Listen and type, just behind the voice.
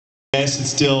Yes, it's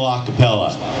still a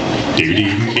cappella. Come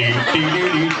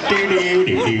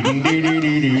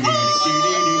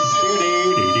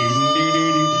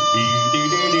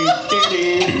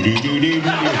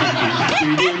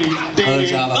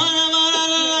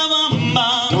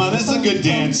on, this is a good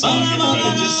dance song. Everybody.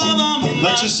 Just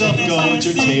let yourself go at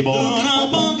your table.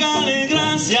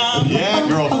 Yeah,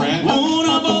 girlfriend.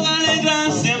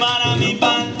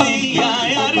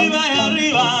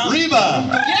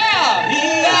 Reba!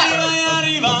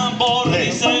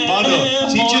 Hey, Mando,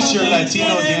 teach us your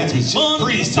Latino dance. Just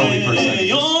freeze totally for a second.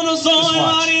 Just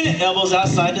watch. Elbows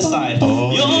outside to side.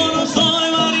 Oh, yeah. I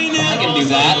can do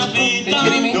that. Are you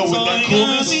kidding me? No, with that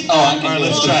coolness. Oh, I can. All right,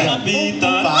 let's try it.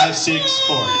 5, 6,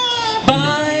 4.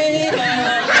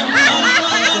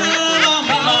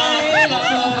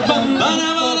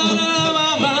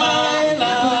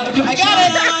 I got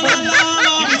it.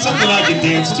 Give me something I can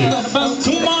dance to.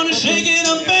 Come on and shake it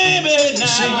up, baby. Now.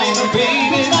 Shake it up,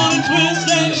 baby. Come on and twist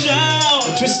and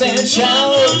shout. Twist and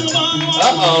shout.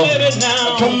 Uh-oh.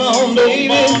 Come on, baby.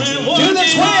 Do the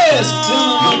twist.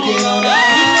 Look it on out.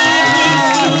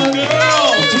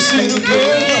 Twist it,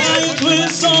 girl.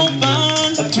 Twist so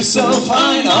fine. Twist so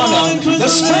fine. Oh, no. The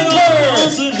sprinkler.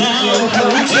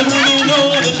 Let me know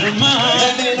that you're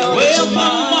mine. Well, come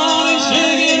on and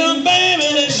shake it up,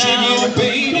 baby. Shake it up,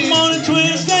 baby. Come on and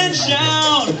twist and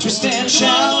shout. Twist and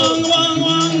shout.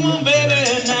 One,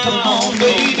 baby. Now. Come on,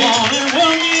 baby. Come on and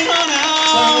work it on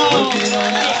out. Work it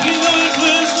on out. You know you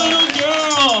twist, little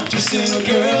girl. Twist, little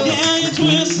girl. Yeah, you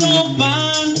twist so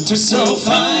fine. Twist so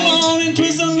fine. Come on and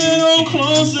twist a little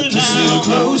closer now. Twist a little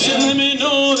closer. Let me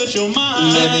know that you're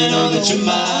mine. Let me know that you're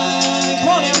mine. Come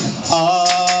on, now.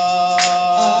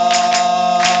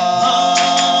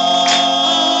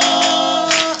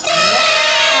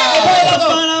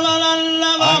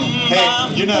 Hey,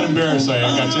 you're not embarrassed, are you? I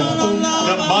got you.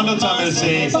 No, Mando taught me to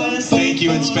say thank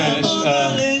you in Spanish.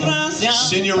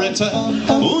 Señorita,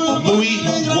 muy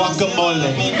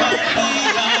guacamole.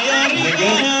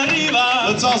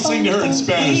 Let's all sing to her in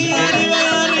Spanish.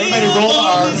 Everybody roll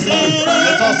our.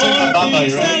 Let's all sing the Bamba,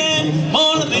 you ready?